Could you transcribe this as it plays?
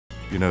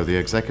You know, the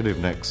Executive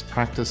Next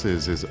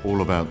Practices is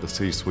all about the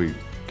C-suite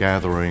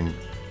gathering,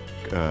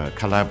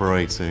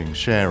 collaborating,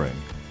 sharing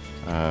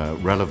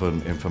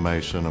relevant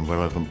information and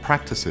relevant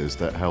practices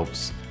that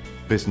helps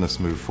business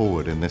move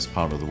forward in this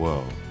part of the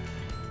world.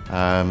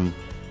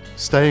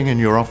 Staying in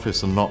your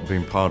office and not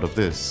being part of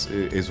this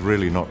is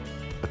really not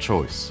a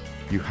choice.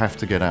 You have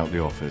to get out the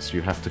office,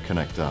 you have to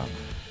connect up.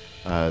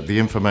 The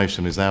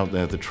information is out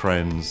there, the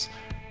trends,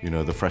 you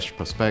know, the fresh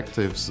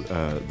perspectives,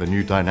 the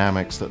new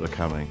dynamics that are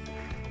coming.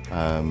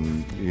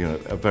 You know,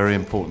 a very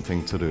important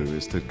thing to do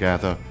is to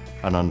gather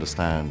and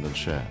understand and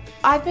share.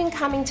 I've been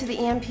coming to the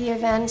ENP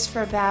events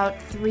for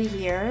about 3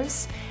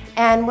 years,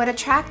 and what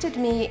attracted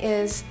me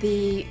is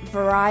the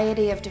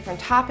variety of different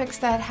topics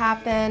that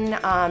happen,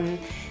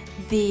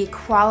 the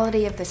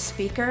quality of the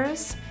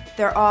speakers.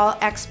 They're all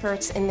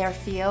experts in their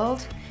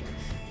field.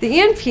 The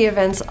ENP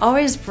events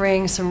always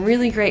bring some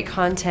really great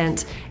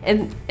content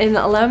and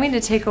allow me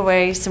to take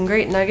away some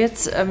great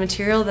nuggets of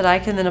material that I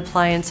can then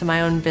apply into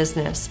my own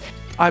business.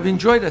 I've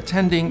enjoyed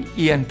attending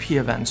ENP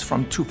events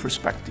from two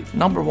perspectives.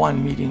 Number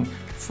one, meeting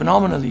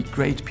phenomenally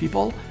great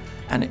people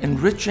and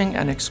enriching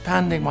and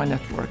expanding my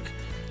network.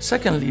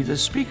 Secondly, the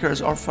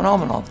speakers are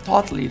phenomenal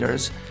thought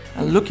leaders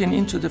and looking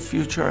into the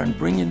future and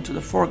bringing to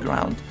the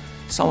foreground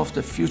some of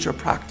the future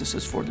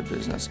practices for the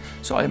business.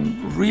 So I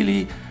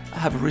really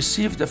have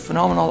received a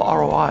phenomenal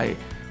ROI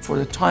for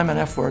the time and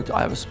effort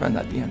I have spent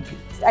at ENP.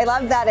 I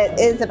love that it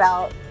is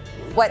about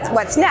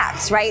what's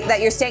next, right?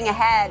 That you're staying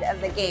ahead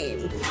of the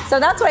game. So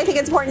that's what I think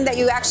it's important, that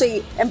you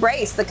actually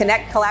embrace the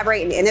connect,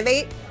 collaborate, and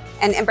innovate,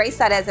 and embrace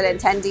that as an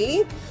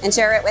attendee and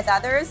share it with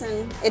others,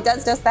 and it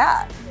does just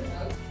that.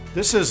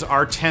 This is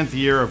our 10th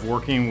year of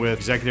working with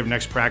Executive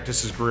Next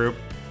Practices Group.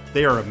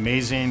 They are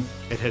amazing.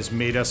 It has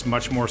made us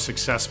much more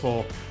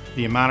successful.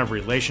 The amount of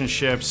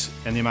relationships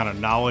and the amount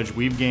of knowledge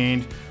we've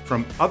gained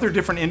from other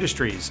different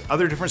industries,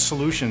 other different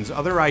solutions,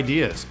 other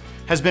ideas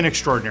has been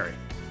extraordinary.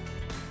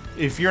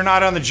 If you're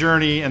not on the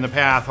journey and the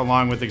path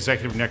along with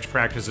Executive Next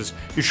Practices,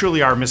 you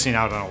truly are missing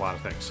out on a lot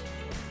of things.